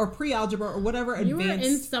something like, or pre-algebra or whatever advanced. You were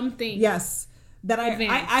in something. Yes. That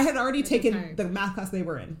I had already taken the math class they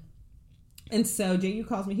were in. And so J.U.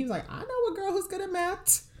 calls me. He was like, I know a girl who's good at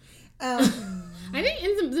math. I think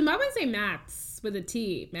in Zimbabwe say maths with a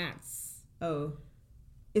T. Maths. Oh.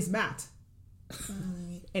 It's Matt.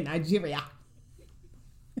 In Nigeria.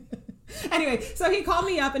 Anyway, so he called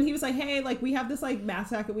me up and he was like, hey, like, we have this, like, math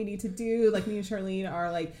stack that we need to do. Like, me and Charlene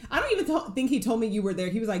are, like, I don't even think he told me you were there.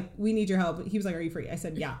 He was like, we need your help. He was like, are you free? I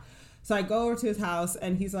said, yeah. So I go over to his house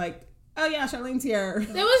and he's like, oh, yeah, Charlene's here.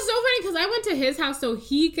 That was so funny because I went to his house so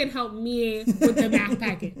he could help me with the math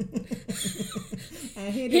packet.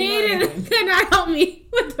 And he could not help me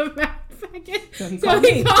with the math packet. So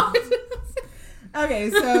he called me. Okay,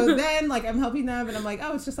 so then like I'm helping them and I'm like,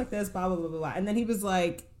 oh, it's just like this, blah, blah, blah, blah, blah. And then he was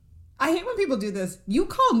like, I hate when people do this. You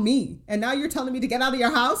called me and now you're telling me to get out of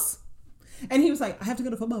your house? And he was like, I have to go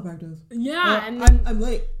to football practice. Yeah. And I'm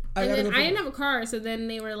late. I didn't have a car, so then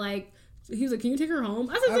they were like, he was like, can you take her home?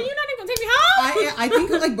 I said, so you're not even going to take me home? I think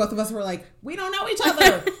like both of us were like, we don't know each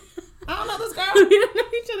other. I don't know this girl. We don't know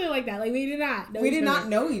each other like that. Like, we did not know We each did other. not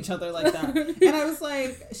know each other like that. And I was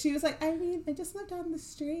like, she was like, I mean, I just live down the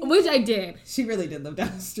street. Which I did. She really did live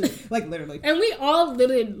down the street. Like, literally. And we all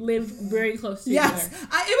literally lived very close to each other. Yes. It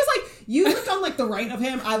was like, you lived on like the right of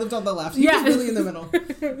him. I lived on the left. He was really in the middle.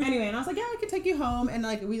 Anyway, and I was like, yeah, I could take you home. And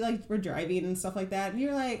like, we like were driving and stuff like that. And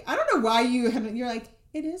you're like, I don't know why you're like,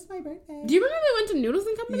 it is my birthday. Do you remember we went to Noodles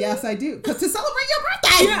and Company? Yes, I do. Because to celebrate your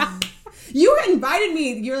birthday. Yeah. You invited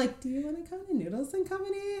me. You're like, do you want to come to Noodles and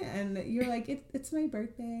Company? And you're like, it's my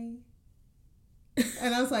birthday.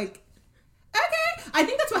 And I was like, okay. I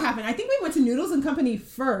think that's what happened. I think we went to Noodles and Company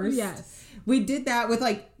first. Yes. We did that with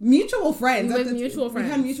like mutual friends. With mutual friends.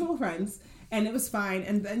 We had mutual friends. And it was fine.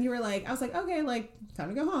 And then you were like, I was like, okay, like, time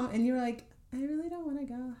to go home. And you were like, I really don't want to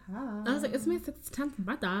go home. I was like, it's my 10th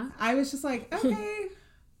birthday. I was just like, okay.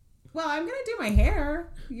 Well, I'm going to do my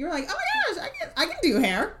hair. You're like, oh my gosh, I can do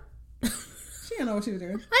hair. She didn't know what she was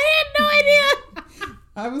doing. I had no idea.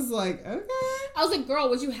 I was like, okay. I was like, girl,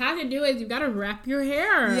 what you have to do is you got to wrap your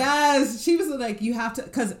hair. Yes. She was like, you have to,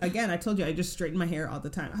 because again, I told you, I just straighten my hair all the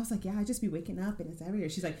time. I was like, yeah, I just be waking up and it's everywhere.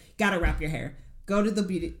 She's like, gotta wrap your hair. Go to the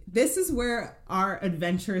beauty. This is where our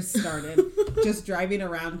adventures started. Just driving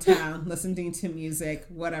around town, listening to music,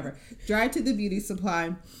 whatever. Drive to the beauty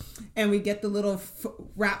supply and we get the little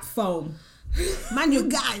wrap foam. Mind you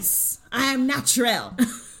guys, I am natural.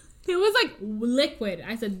 It was like liquid.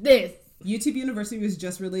 I said, this. YouTube University was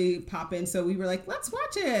just really popping. So we were like, let's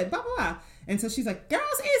watch it. Blah, blah, blah. And so she's like,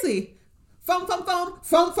 girls, easy. Foam, foam, foam,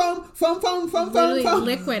 foam, foam, foam, foam, foam, Literally foam.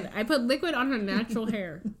 liquid. I put liquid on her natural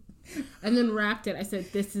hair. And then wrapped it. I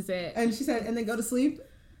said, this is it. And she said, and then go to sleep.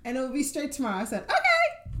 And it will be straight tomorrow. I said,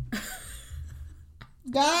 okay.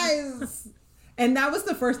 Guys. And that was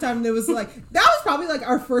the first time there was like, that was probably like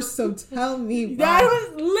our first so tell me why. That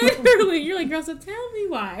was literally, you're like, girl, so tell me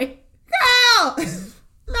why. Girl!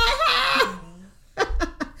 My hair!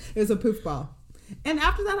 It was a poof ball. And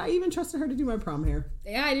after that, I even trusted her to do my prom hair.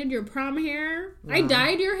 Yeah, I did your prom hair. Wow. I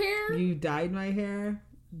dyed your hair. You dyed my hair.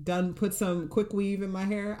 Put some quick weave in my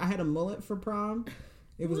hair. I had a mullet for prom.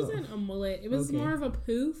 It wasn't a mullet. It was more of a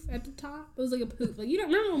poof at the top. It was like a poof. Like, you don't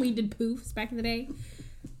remember when we did poofs back in the day?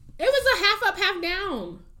 It was a half up, half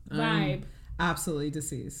down vibe. Absolutely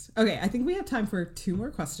deceased. Okay, I think we have time for 2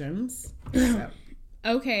 more questions. So.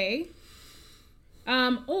 Okay.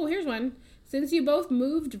 Oh, here's one. Since you both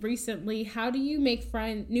moved recently, how do you make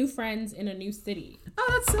new friends in a new city? Oh,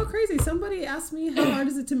 that's so crazy. Somebody asked me, how hard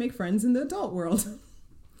is it to make friends in the adult world?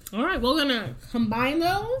 All right, we're going to combine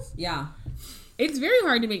those. Yeah. It's very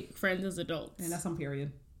hard to make friends as adults. And that's on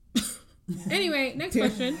period. Anyway, next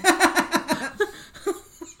question.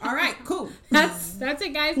 All right, cool. That's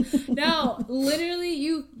it, guys. No,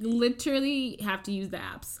 you literally have to use the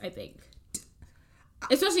apps, I think.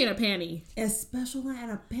 Especially in a panty. Especially in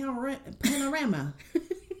a panorama.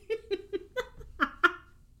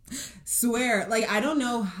 Swear, like, I don't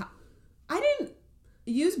know how, I didn't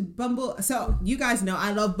use Bumble. So you guys know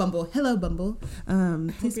I love Bumble. Hello, Bumble.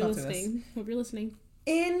 Please sponsor us. Hope you're listening.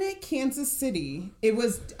 In Kansas City,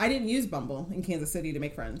 I didn't use Bumble in Kansas City to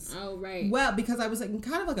make friends. Oh, right. Well, because I was like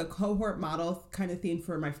kind of like a cohort model kind of thing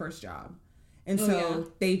for my first job. And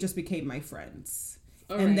so they just became my friends.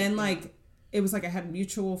 And then like, it was like I had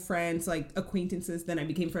mutual friends, like acquaintances. Then I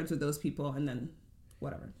became friends with those people and then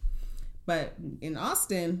whatever. But in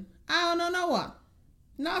Austin, I don't know no one.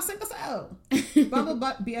 No single soul. Bumble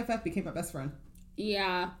BFF became my best friend.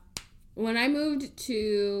 Yeah. When I moved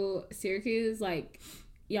to Syracuse, like,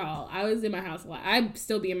 y'all, I was in my house a lot. I'd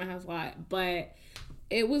still be in my house a lot, but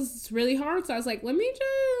it was really hard. So I was like, let me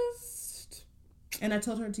just... And I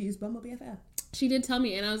told her to use Bumble BFF. She did tell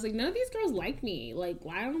me, and I was like, none of these girls like me. Like,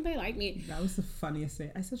 why don't they like me? That was the funniest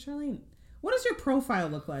thing. I said, Charlene, what does your profile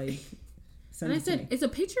look like? And I said, it's a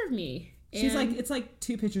picture of me. She's like, it's like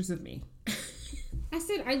 2 pictures of me. I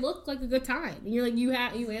said, I look like a good time. And you're like, you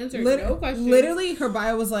answered no questions. Literally, her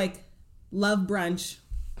bio was like, love brunch,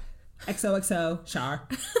 XOXO, Char.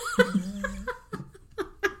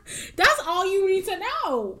 That's all you need to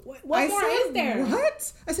know. What more is there?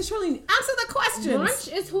 What? I said, Charlene, answer the questions.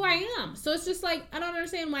 Brunch is who I am. So it's just like, I don't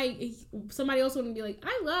understand why somebody else wouldn't be like,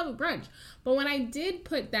 I love brunch. But when I did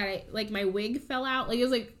put that, like, my wig fell out. Like, it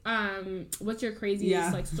was like, what's your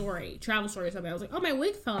craziest, like, story? Travel story or something. I was like, oh, my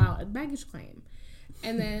wig fell out at baggage claim.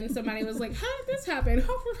 And then somebody was like, how did this happen?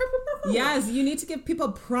 Yes, you need to give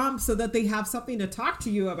people prompts so that they have something to talk to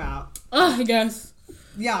you about. Oh, I guess.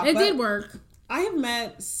 Yeah. It did work. I have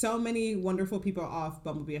met so many wonderful people off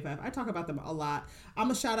Bumble BFF. I talk about them a lot. I'm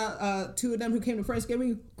going to shout out two of them who came to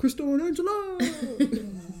Friendsgiving, Crystal and Angela.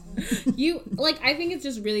 I think it's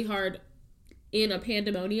just really hard in a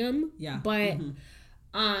pandemonium. Yeah. But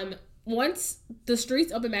once the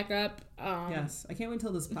streets open back up. Yes. I can't wait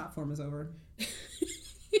until this platform is over.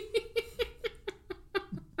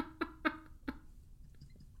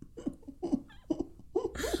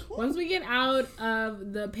 Once we get out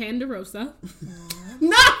of the Pandarosa.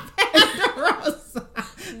 Not Pandarosa!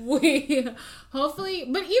 We hopefully,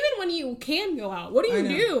 but even when you can go out, what do you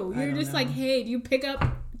do? You're just like, hey, do you pick up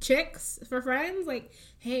chicks for friends? Like,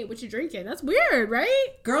 hey, what you drinking? That's weird, right?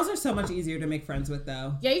 Girls are so much easier to make friends with,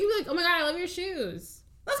 though. Yeah, you can be like, oh my God, I love your shoes.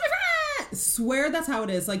 Let's be friends! Swear that's how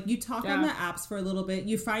it is. Like, you talk on the apps for a little bit,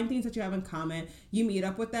 you find things that you have in common, you meet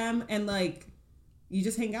up with them, and like, you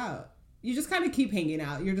just hang out. You just kind of keep hanging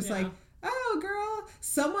out. You're just like, oh, girl.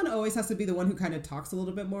 Someone always has to be the one who kind of talks a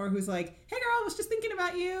little bit more, who's like, hey, girl, I was just thinking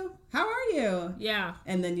about you. How are you? Yeah.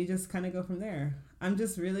 And then you just kind of go from there. I'm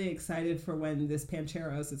just really excited for when this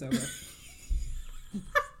Pancheros is over.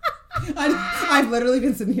 I've literally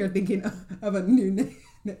been sitting here thinking of a new name.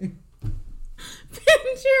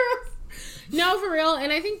 Pancheros. No, for real.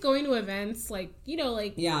 And I think going to events, like, you know,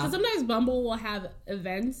 like, because sometimes Bumble will have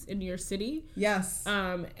events in your city. Yes.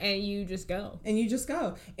 And you just go.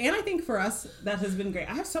 And I think for us, that has been great.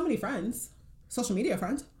 I have so many friends, social media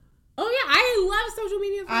friends. Oh, yeah. I love social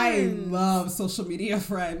media friends. I love social media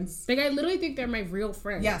friends. Like, I literally think they're my real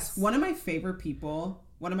friends. Yes. One of my favorite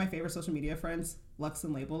social media friends, Lux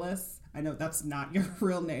and Labelless. I know that's not your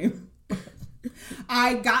real name.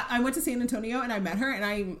 I went to San Antonio and I met her and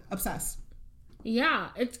I'm obsessed. Yeah,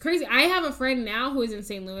 it's crazy. I have a friend now who is in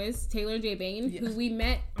St. Louis, Taylor J. Bain, who we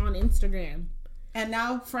met on Instagram. And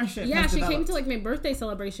now friendship Yeah, has she developed. Came to like my birthday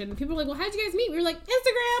celebration. And people were like, well, how'd you guys meet? We were like,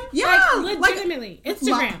 Instagram. Yeah. Legitimately.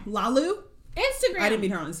 Instagram. Lalu? Instagram. I didn't meet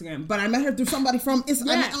her on Instagram, but I met her through somebody from I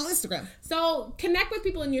met on Instagram. So connect with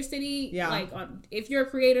people in your city. Yeah. Like, if you're a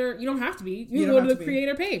creator, you don't have to be. You can go to the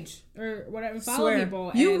creator page or whatever. Follow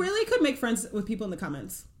people. You really could make friends with people in the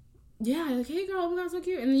comments. Yeah, like, hey girl, oh my God, so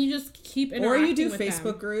cute. And then you just keep interacting. Or you do with Facebook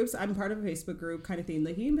them. groups. I'm part of a Facebook group kind of thing.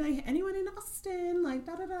 Like, you can be like, anyone in Austin? Like,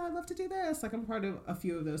 I'd love to do this. Like, I'm part of a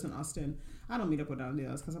few of those in Austin. I don't meet up with any of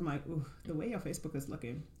those because I'm like, ooh, the way your Facebook is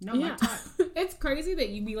looking. No, my type. It's crazy that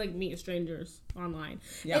you be like, meet strangers online.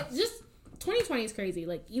 Yeah. It's just, 2020 is crazy.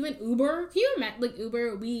 Like, even Uber. Can you imagine, like,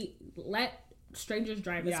 Uber, we let strangers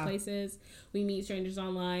drive us places. We meet strangers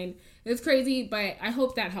online. It's crazy, but I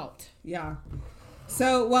hope that helped. Yeah.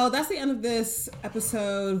 So, well, that's the end of this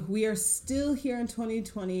episode. We are still here in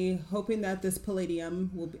 2020, hoping that this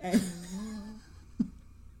Palladium will be...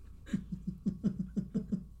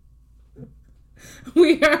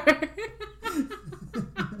 We are...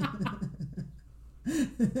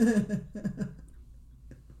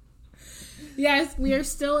 Yes, we are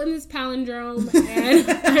still in this palindrome,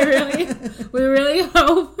 and we really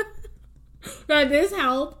hope that this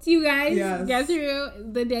helped you guys get through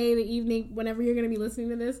the day, the evening, whenever you're going to be listening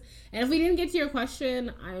to this. And if we didn't get to your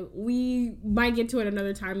question, we might get to it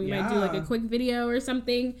another time. We might do like a quick video or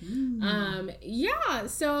something.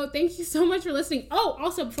 So thank you so much for listening. Oh,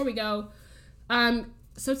 also before we go,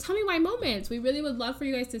 so tell me why moments. We really would love for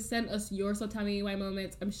you guys to send us your So Tell Me Why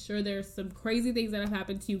moments. I'm sure there's some crazy things that have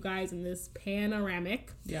happened to you guys in this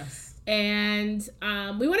panoramic. Yes. And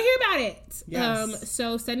we want to hear about it. Yes.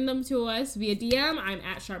 So send them to us via DM. I'm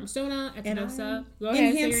at Sharmstona, at Tanosa. Go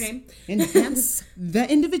ahead, say your name. Enhance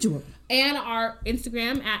the individual. And our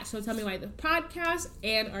Instagram at So Tell Me Why the Podcast.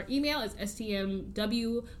 And our email is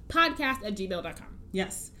stmwpodcast@gmail.com.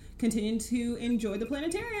 Yes. Continue to enjoy the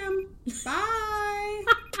planetarium. Bye.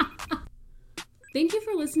 Thank you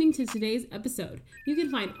for listening to today's episode. You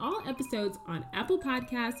can find all episodes on Apple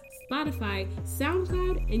Podcasts, Spotify,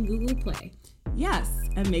 SoundCloud, and Google Play. Yes,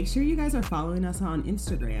 and make sure you guys are following us on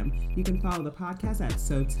Instagram. You can follow the podcast at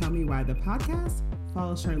So Tell Me Why the Podcast,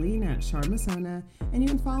 follow Charlene at Sharmasona, and you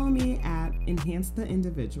can follow me at Enhance the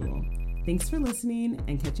Individual. Thanks for listening,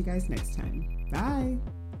 and catch you guys next time. Bye.